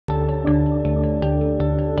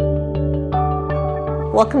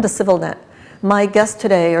Welcome to CivilNet. My guests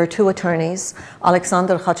today are two attorneys,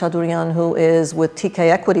 Aleksander Khachaturyan, who is with TK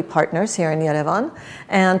Equity Partners here in Yerevan,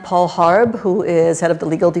 and Paul Harb, who is head of the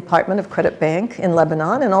legal department of Credit Bank in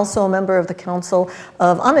Lebanon, and also a member of the council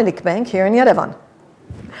of Amenik Bank here in Yerevan.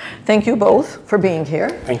 Thank you both for being here.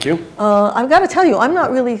 Thank you. I've got to tell you, I'm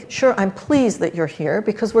not really sure I'm pleased that you're here,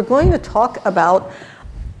 because we're going to talk about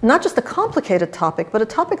not just a complicated topic, but a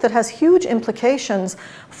topic that has huge implications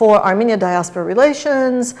for Armenia diaspora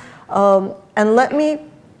relations. And let me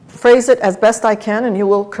phrase it as best I can, and you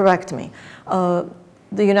will correct me. The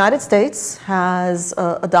United States has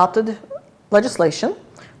adopted legislation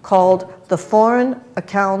called the Foreign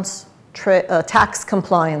Accounts Tax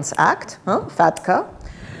Compliance Act, FATCA,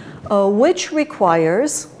 which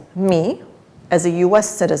requires me, as a US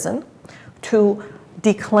citizen, to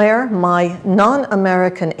declare my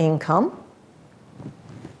non-American income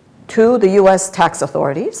to the US tax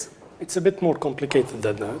authorities. It's a bit more complicated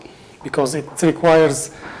than that, because it requires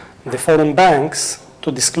the foreign banks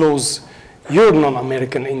to disclose your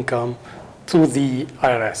non-American income to the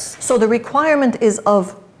IRS. So the requirement is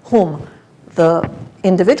of whom? The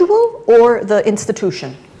individual or the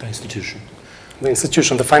institution? The institution. The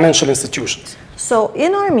institution, the financial institutions. So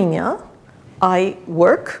in Armenia, I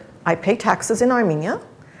work, I pay taxes in Armenia,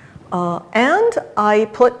 and I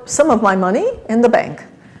put some of my money in the bank.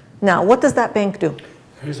 Now, what does that bank do?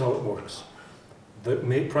 Here's how it works. The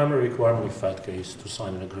primary requirement of FATCA is to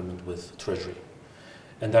sign an agreement with Treasury.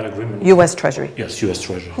 And that agreement... U.S. Treasury? Yes, U.S.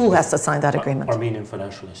 Treasury. Who has to sign that agreement? Armenian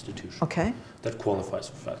financial institution. Okay. That qualifies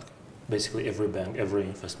for FATCA. Basically, every bank, every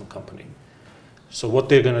investment company. So what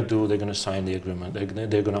they're going to do, they're going to sign the agreement.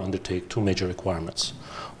 They're going to undertake two major requirements.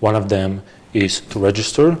 One of them is to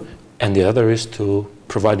register, and the other is to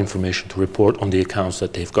provide information to report on the accounts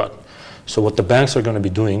that they've got. So what the banks are going to be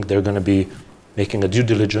doing, they're going to be making a due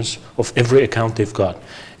diligence of every account they've got.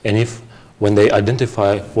 And if, when they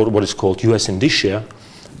identify what is called US indicia,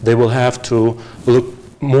 they will have to look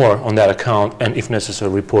more on that account and, if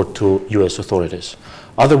necessary, report to US authorities.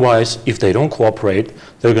 Otherwise, if they don't cooperate,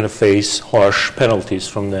 they're going to face harsh penalties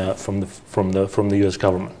from the US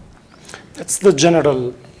government. That's the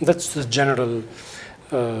general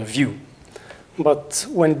view. But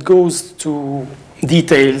when it goes to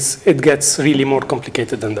details, it gets really more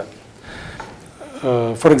complicated than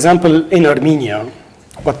that. For example, in Armenia,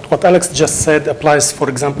 what Alex just said applies, for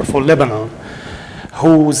example, for Lebanon,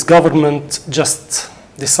 whose government just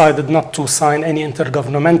decided not to sign any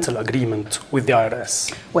intergovernmental agreement with the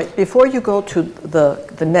IRS. Wait, before you go to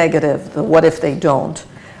the negative, the what if they don't,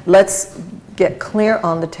 let's get clear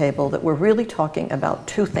on the table that we're really talking about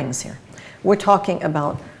two things here. We're talking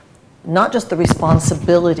about not just the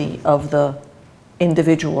responsibility of the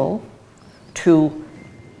individual to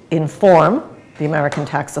inform the American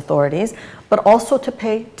tax authorities, but also to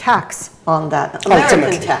pay tax on that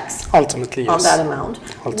American tax. Ultimately, yes. On that amount,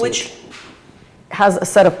 Ultimately. which has a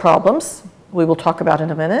set of problems we will talk about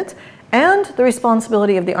in a minute, and the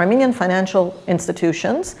responsibility of the Armenian financial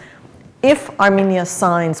institutions, if Armenia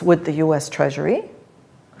signs with the US Treasury,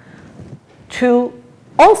 to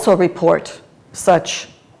also report such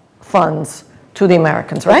funds to the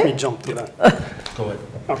Americans, right? Let me jump to that. Go ahead.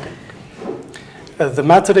 Okay. The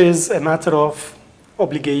matter is a matter of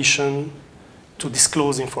obligation to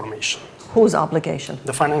disclose information. Whose obligation?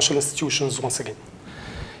 The financial institutions, once again.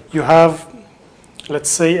 You have, let's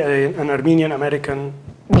say, an Armenian American.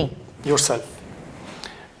 Me. Yourself.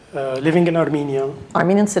 Living in Armenia.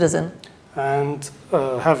 Armenian citizen. And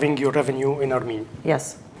having your revenue in Armenia.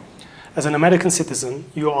 Yes. As an American citizen,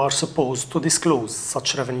 you are supposed to disclose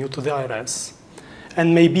such revenue to the IRS,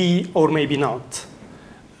 and maybe or maybe not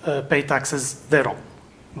pay taxes thereon.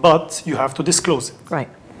 But you have to disclose it. Right.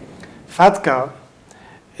 FATCA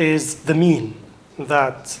is the mean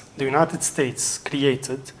that the United States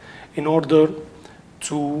created in order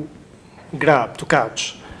to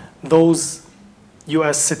catch those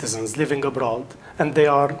US citizens living abroad, and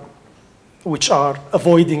which are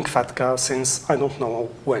avoiding FATCA since I don't know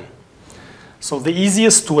when. So the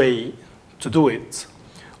easiest way to do it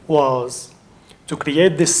was to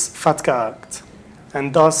create this FATCA Act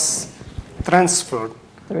and thus transfer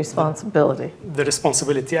The responsibility. The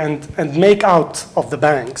responsibility and make out of the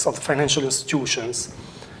banks, of the financial institutions,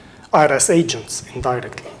 IRS agents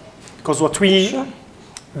indirectly. Because what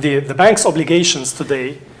the bank's obligations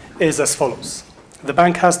today is as follows. The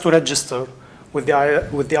bank has to register with the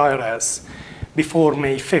IRS before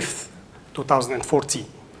May 5th, 2014.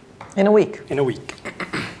 In a week. In a week.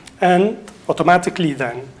 And automatically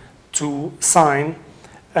then to sign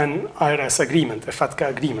an IRS agreement, a FATCA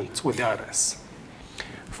agreement with the IRS.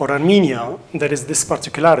 For Armenia, there is this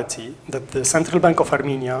particularity that the Central Bank of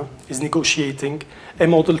Armenia is negotiating a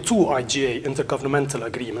Model 2 IGA, intergovernmental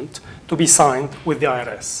agreement, to be signed with the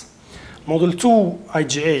IRS. Model 2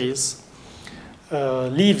 IGAs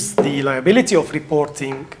leaves the liability of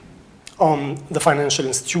reporting on the financial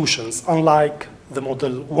institutions, unlike the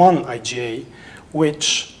Model 1 IGA,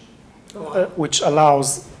 which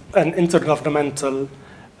allows an intergovernmental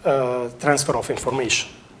transfer of information.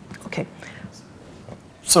 Okay.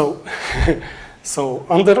 So, so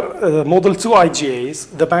under Model 2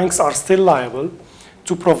 IGAs, the banks are still liable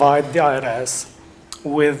to provide the IRS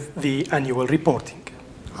with the annual reporting.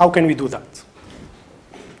 How can we do that?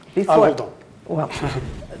 Hold on. Well,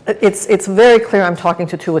 it's very clear I'm talking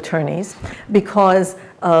to two attorneys because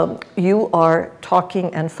you are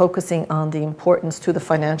talking and focusing on the importance to the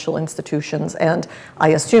financial institutions, and I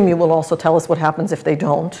assume you will also tell us what happens if they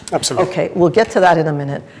don't. Absolutely. Okay, we'll get to that in a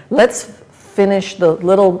minute. Let's finish the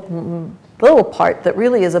little part that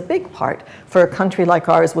really is a big part for a country like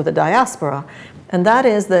ours with a diaspora, and that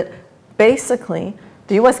is that basically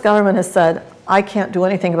the US government has said, I can't do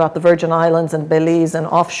anything about the Virgin Islands and Belize and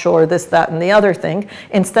offshore this, that, and the other thing.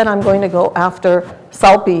 Instead, I'm going to go after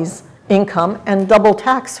Salpi's income and double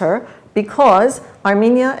tax her because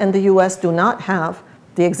Armenia and the US do not have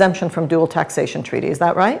the exemption from dual taxation treaty. Is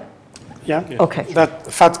that right? Yeah. Okay. That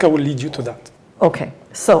FATCA will lead you to that. Okay.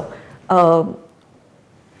 So,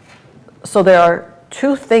 so there are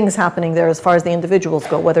two things happening there as far as the individuals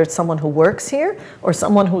go, whether it's someone who works here or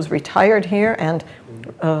someone who's retired here and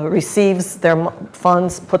receives their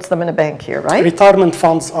funds, puts them in a bank here, right? Retirement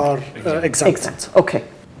funds are exempt. Exempt. Okay.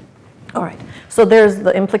 All right. So there's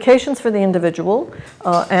the implications for the individual,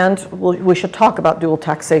 and we should talk about dual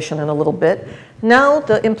taxation in a little bit. Now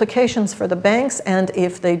the implications for the banks, and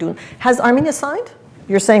if they do. Has Armenia signed?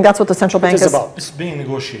 You're saying that's what the central bank is about. It's being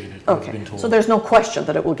negotiated. Okay. So there's no question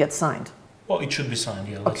that it will get signed. Well, it should be signed,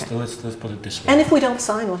 yeah. Let's put it this way. And if we don't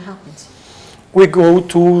sign, what happens? We go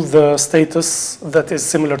to the status that is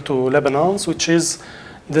similar to Lebanon's, which is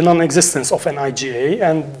the non-existence of an IGA,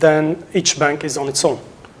 and then each bank is on its own.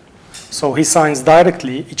 So he signs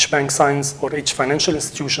directly, each bank signs, or each financial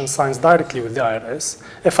institution signs directly with the IRS,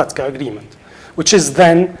 a FATCA agreement, which is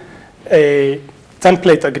then a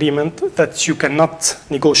template agreement that you cannot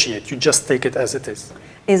negotiate. You just take it as it is.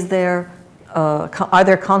 Is there, are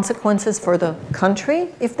there consequences for the country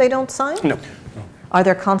if they don't sign? No. Are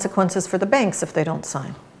there consequences for the banks if they don't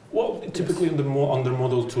sign? Well, typically under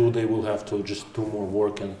Model 2, they will have to just do more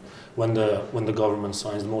work, and when the government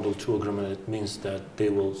signs the Model 2 agreement, it means that they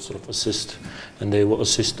will sort of assist, and they will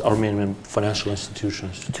assist Armenian financial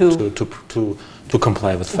institutions to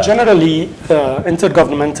comply with FATCA. Generally,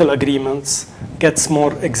 intergovernmental agreements gets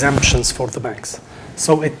more exemptions for the banks,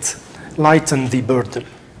 so it lightens the burden.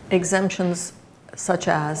 Exemptions such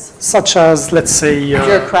as? Such as, let's say...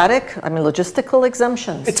 bureaucratic, I mean logistical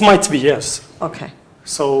exemptions? It might be, yes. Okay.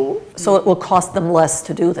 So it will cost them less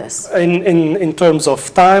to do this? In terms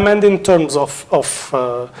of time and in terms of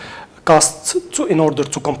costs in order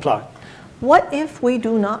to comply. What if we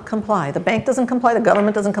do not comply? The bank doesn't comply, the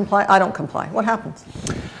government doesn't comply, I don't comply. What happens?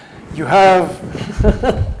 You have...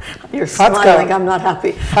 You're smiling, I'm not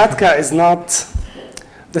happy. FATCA is not...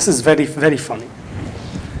 This is very, very funny.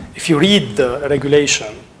 If you read the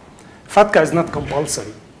regulation, FATCA is not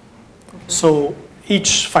compulsory. So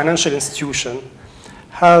each financial institution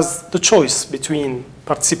has the choice between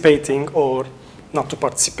participating or not to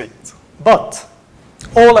participate. But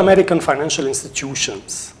all American financial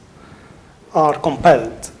institutions are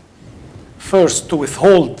compelled first to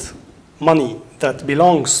withhold money that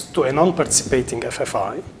belongs to a non-participating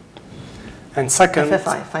FFI, and second,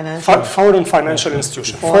 FFI, foreign financial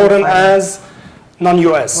institution, foreign as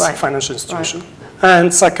non-US financial institution,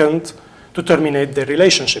 and second, to terminate their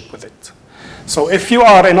relationship with it. So if you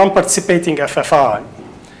are a non-participating FFI,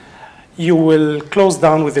 you will close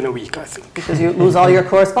down within a week, I think. Because you lose all your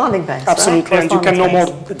corresponding banks, absolutely, right? And you can no more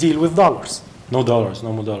deal with dollars. No dollars,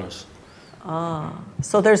 no more dollars.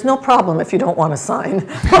 So there's no problem if you don't want to sign.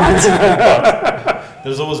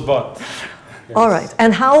 There's always but. Yes. All right,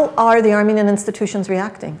 and how are the Armenian institutions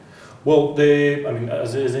reacting? Well, I mean,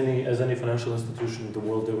 as any financial institution in the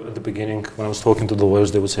world, at the beginning, when I was talking to the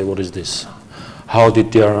lawyers, they would say, "What is this? How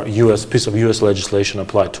did their piece of U.S. legislation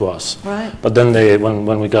apply to us?" Right. But then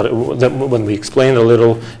when we explained a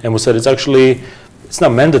little, and we said it's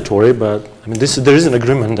not mandatory, but I mean, there is an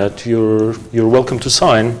agreement that you're welcome to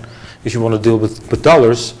sign if you want to deal with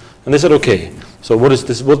dollars. And they said, okay. So what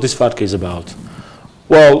this FATCA is about?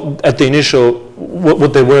 Well, at the initial,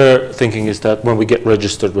 what they were thinking is that when we get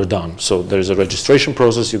registered, we're done. So there's a registration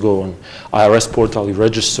process. You go on IRS portal, you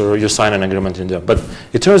register, you sign an agreement in there. But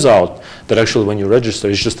it turns out that actually when you register,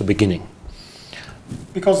 it's just the beginning.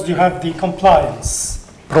 Because you have the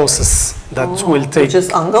compliance process that will take... Which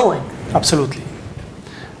is ongoing. Absolutely.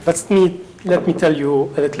 Let me tell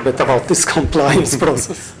you a little bit about this compliance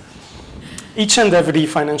process. Each and every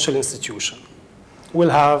financial institution will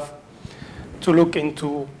have to look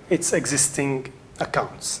into its existing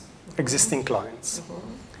accounts, existing clients,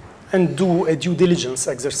 and do a due diligence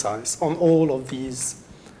exercise on all of these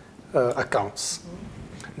accounts.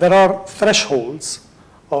 There are thresholds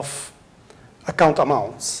of account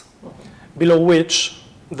amounts below which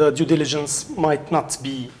the due diligence might not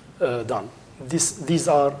be done. These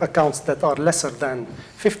are accounts that are lesser than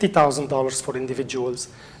 $50,000 for individuals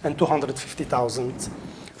and $250,000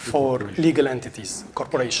 for legal entities,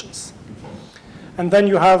 corporations. And then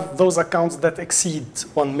you have those accounts that exceed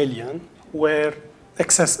 1 million, where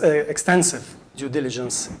extensive due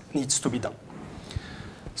diligence needs to be done.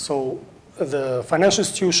 So the financial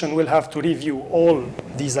institution will have to review all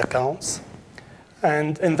these accounts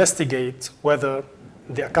and investigate whether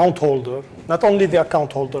the account holder, not only the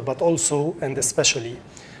account holder, but also and especially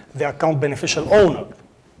the account beneficial owner,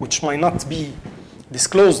 which might not be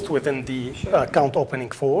disclosed within the account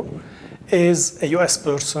opening form, is a US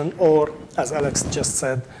person or, as Alex just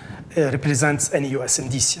said, represents any US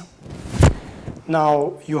indicia.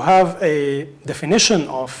 Now, you have a definition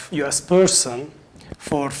of US person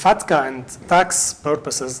for FATCA and tax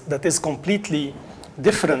purposes that is completely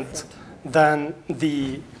different than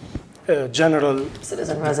the general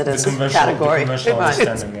citizen residence category.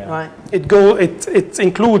 It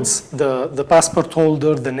includes the passport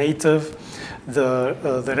holder, the native,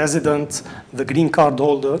 the resident, the green card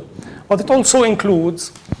holder, but it also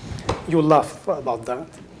includes, you'll laugh about that,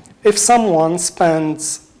 if someone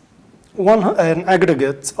spends an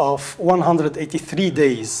aggregate of 183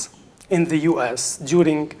 days in the US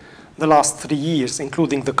during the last 3 years,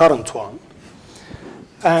 including the current one,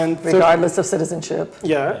 and regardless of citizenship.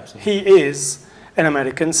 Yeah, he is an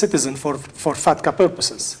American citizen for FATCA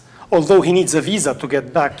purposes, although he needs a visa to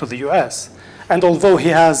get back to the US, and although he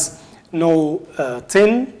has no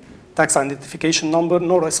TIN, tax identification number,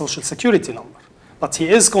 nor a social security number. But he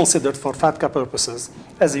is considered for FATCA purposes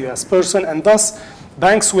as a US person, and thus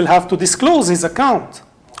banks will have to disclose his account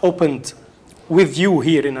opened with you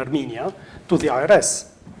here in Armenia to the IRS.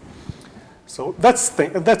 So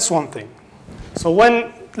that's one thing. So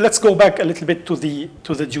let's go back a little bit to the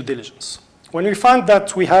due diligence. When we find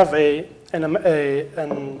that we have an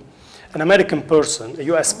American person, a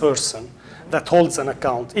US person, that holds an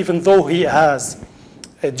account, even though he has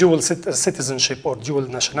a dual citizenship or dual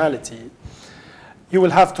nationality, you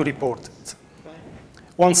will have to report it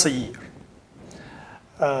once a year.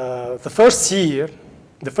 The first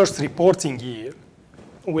reporting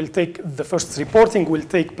will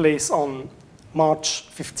take place on March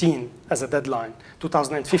 15 as a deadline,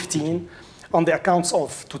 2015, on the accounts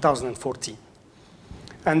of 2014.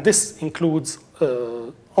 And this includes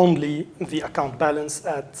only the account balance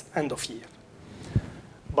at end of year.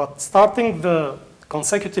 But starting the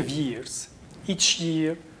consecutive years, each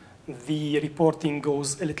year the reporting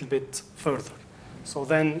goes a little bit further. So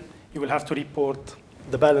then you will have to report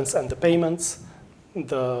the balance and the payments,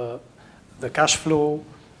 the cash flow,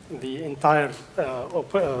 the entire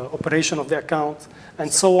operation of the account, and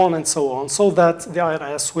so on, so that the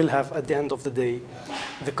IRS will have, at the end of the day,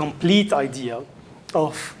 the complete idea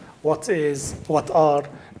of what is the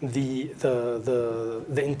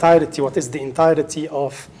entirety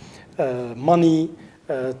of money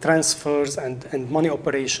transfers and money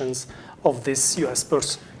operations of this US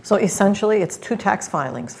person. So essentially, it's 2 tax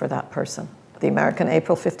filings for that person. The American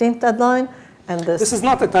April 15th deadline, and this. This is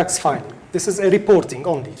not a tax filing. This is a reporting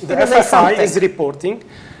only. The FFI is reporting,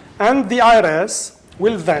 and the IRS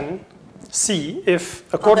will then see if,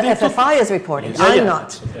 according the FFI is reporting. Yeah, I'm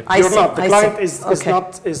not. You're not. The client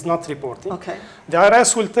is not reporting. Okay. The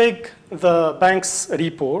IRS will take the bank's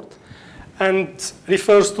report and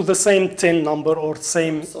refers to the same TIN number or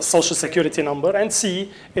same social security number and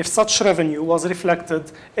see if such revenue was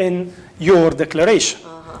reflected in your declaration.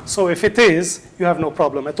 So if it is, you have no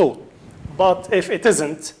problem at all. But if it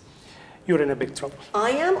isn't, you're in a big trouble.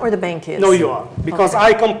 I am, or the bank is? No, you are, because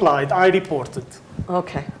I complied, I reported.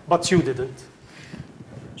 Okay. But you didn't.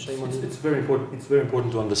 Shame on you. It's very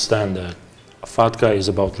important to understand that FATCA is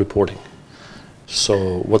about reporting.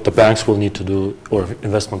 So what the banks will need to do, or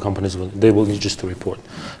investment companies they will need just to report.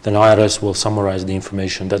 Then IRS will summarize the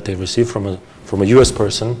information that they receive from a US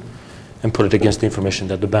person and put it against the information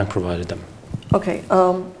that the bank provided them. Okay.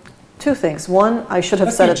 Two things. One, I should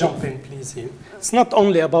have said it. Let me jump in, please. Here. It's not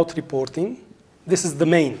only about reporting. This is the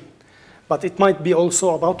main. But it might be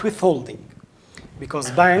also about withholding. Because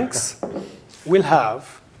banks will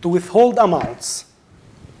have to withhold amounts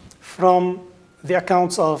from the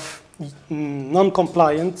accounts of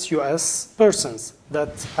non-compliant US persons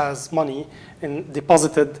that has money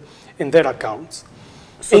deposited in their accounts.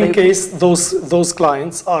 So in case those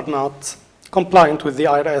clients are not compliant with the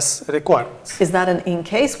IRS requirements. Is that an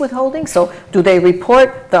in-case withholding? So do they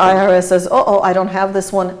report, the IRS says, oh, I don't have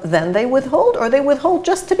this one, then they withhold, or they withhold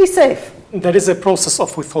just to be safe? There is a process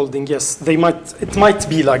of withholding, yes. It might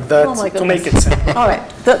be like that to make it simple. All right,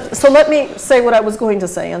 so let me say what I was going to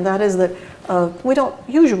say, and that is that we don't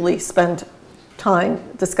usually spend time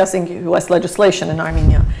discussing US legislation in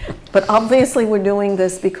Armenia. But obviously we're doing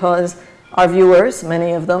this because our viewers,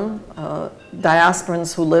 many of them,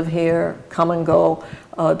 diasporans who live here, come and go,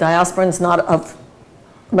 diasporans not of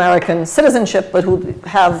American citizenship, but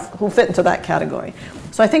who fit into that category.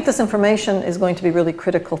 So I think this information is going to be really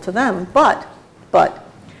critical to them. But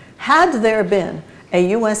had there been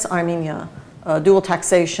a US-Armenia dual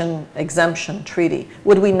taxation exemption treaty,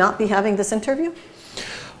 would we not be having this interview?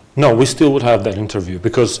 No, we still would have that interview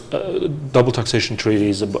because double taxation treaty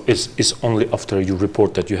is only after you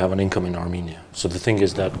report that you have an income in Armenia. So the thing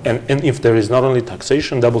is that, and if there is not only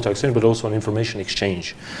taxation, double taxation, but also an information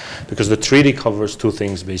exchange, because the treaty covers two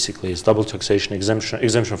things basically: is double taxation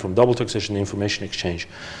exemption from double taxation, and information exchange.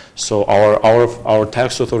 So our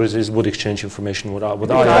tax authorities would exchange information with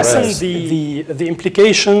IRS. The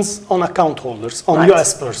implications on account holders, on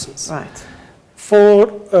US persons. Right.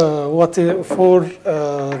 For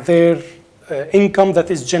their income that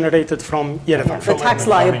is generated from Yerevan. The tax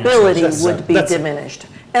liability would be diminished.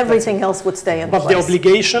 Everything else would stay in place. But the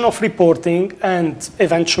obligation of reporting and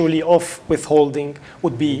eventually of withholding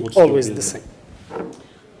would be always the same.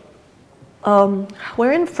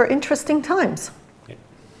 We're in for interesting times.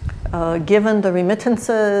 Given the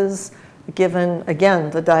remittances, given, again,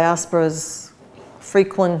 the diaspora's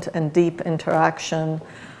frequent and deep interaction,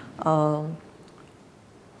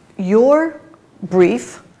 your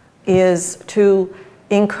brief is to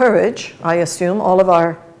encourage, I assume, all of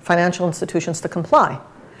our financial institutions to comply.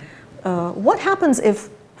 What happens if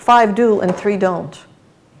 5 do and 3 don't?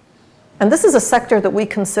 And this is a sector that we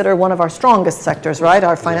consider one of our strongest sectors, right?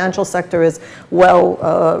 Our financial sector is well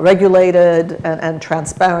regulated and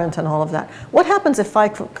transparent and all of that. What happens if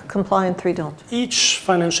 5 comply and 3 don't? Each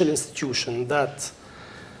financial institution that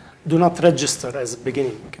do not register as a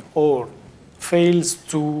beginning or fails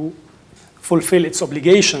to fulfill its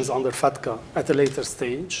obligations under FATCA at a later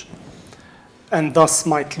stage, and thus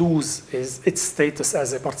might lose its status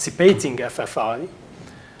as a participating FFI,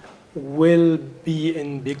 will be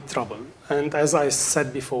in big trouble. And as I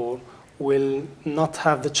said before, will not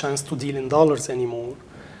have the chance to deal in dollars anymore,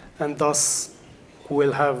 and thus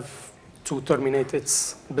will have to terminate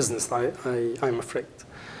its business, I'm afraid.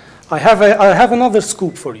 I have another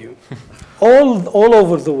scoop for you. All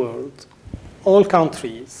over the world, all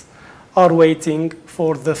countries are waiting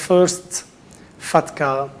for the first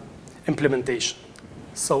FATCA implementation.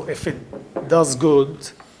 So if it does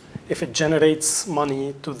good, if it generates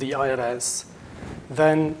money to the IRS,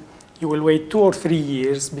 then you will wait 2 or 3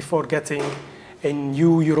 years before getting a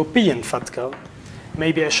new European FATCA,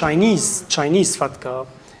 maybe a Chinese FATCA,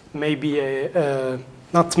 maybe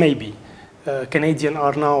not maybe, Canadian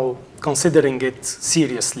are now considering it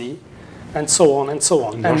seriously, and so on and so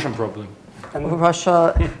on. Russian problem. And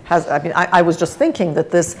Russia has, I mean, I was just thinking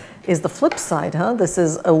that this is the flip side, huh? This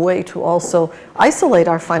is a way to also isolate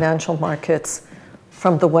our financial markets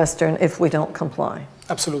from the Western if we don't comply.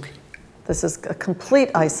 Absolutely. This is a complete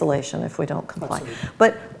isolation if we don't comply. Absolutely.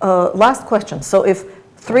 But last question. So if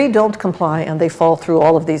 3 don't comply and they fall through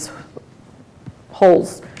all of these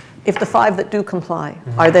holes, if the 5 that do comply,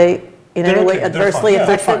 are they in any way adversely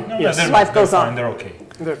affected? Yes. Life goes on. They're okay.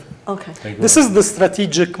 Okay. This is the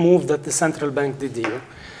strategic move that the central bank did here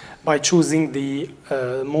by choosing the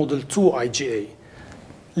Model 2 IGA,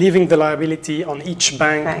 leaving the liability on each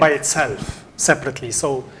bank by itself, separately.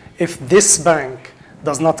 So if this bank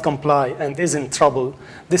does not comply and is in trouble,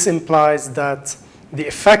 this implies that the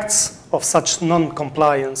effects of such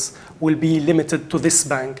non-compliance will be limited to this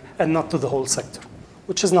bank and not to the whole sector,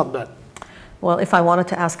 which is not bad. Well, if I wanted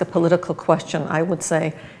to ask a political question, I would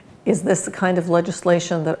say, is this the kind of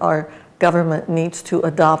legislation that our government needs to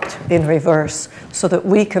adopt in reverse so that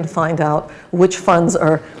we can find out which funds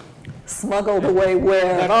are smuggled away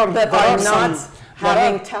where that are not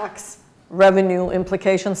having tax revenue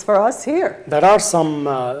implications for us here? There are some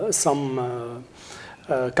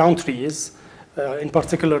countries, in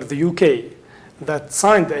particular the UK, that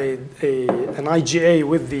signed an IGA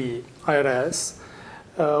with the IRS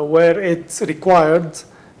where it required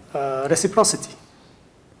reciprocity.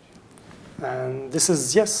 And this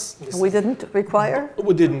is, yes. We didn't require?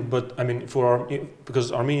 We didn't, but I mean,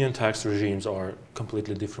 because Armenian tax regimes are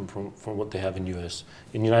completely different from what they have in US.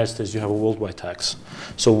 In the United States, you have a worldwide tax.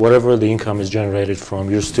 So whatever the income is generated from,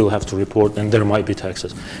 you still have to report, and there might be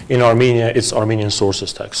taxes. In Armenia, it's Armenian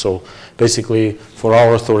sources tax. So basically, for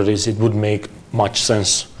our authorities, it would make much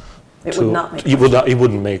sense. It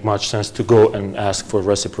wouldn't make much sense to go and ask for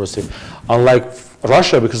reciprocity. Unlike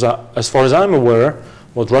Russia, because as far as I'm aware,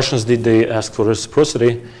 what Russians did, they asked for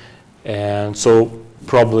reciprocity, and so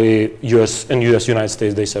probably United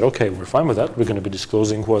States, they said, okay, we're fine with that. We're going to be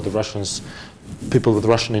disclosing who are the Russians, people with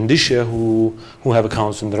Russian indicia who have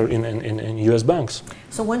accounts in US banks.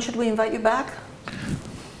 So when should we invite you back?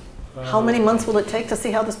 How many months will it take to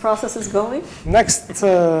see how this process is going? Next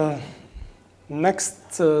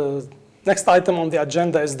item on the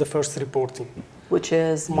agenda is the first reporting. Which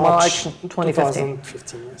is March 2015.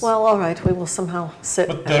 Yes. Well, all right, we will somehow sit.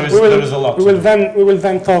 But there is a lot. We will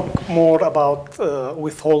then talk more about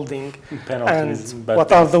withholding penalties, and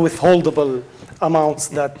what are the withholdable amounts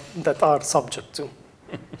that are subject to.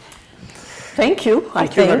 Thank you.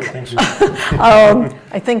 Thank you.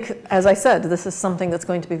 I think, as I said, this is something that's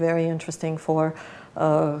going to be very interesting for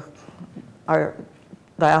our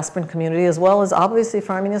diasporan community, as well as obviously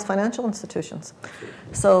for Armenia's financial institutions.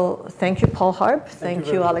 So thank you, Paul Harb. Thank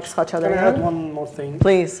you, Khachaturyan. Can I add one more thing?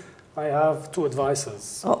 Please. I have two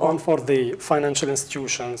advisors, one for the financial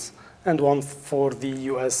institutions and one for the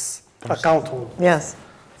US account holders. Yes.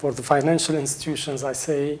 For the financial institutions, I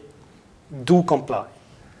say, do comply.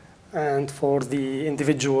 And for the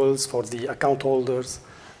individuals, for the account holders,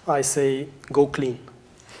 I say, go clean.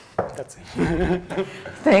 That's it.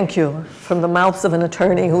 Thank you. From the mouths of an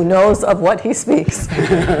attorney who knows of what he speaks.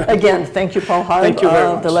 Again, thank you, Paul Harb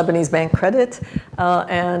of the Lebanese Bank Credit.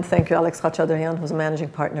 And thank you, Khachaturyan, who's a managing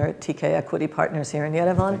partner at TK Equity Partners here in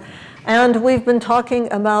Yerevan. And we've been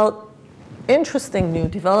talking about interesting new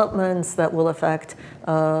developments that will affect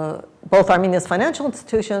both Armenia's financial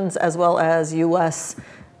institutions as well as US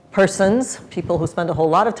persons, people who spend a whole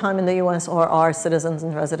lot of time in the US or are citizens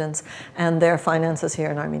and residents, and their finances here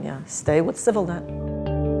in Armenia. Stay with CivilNet.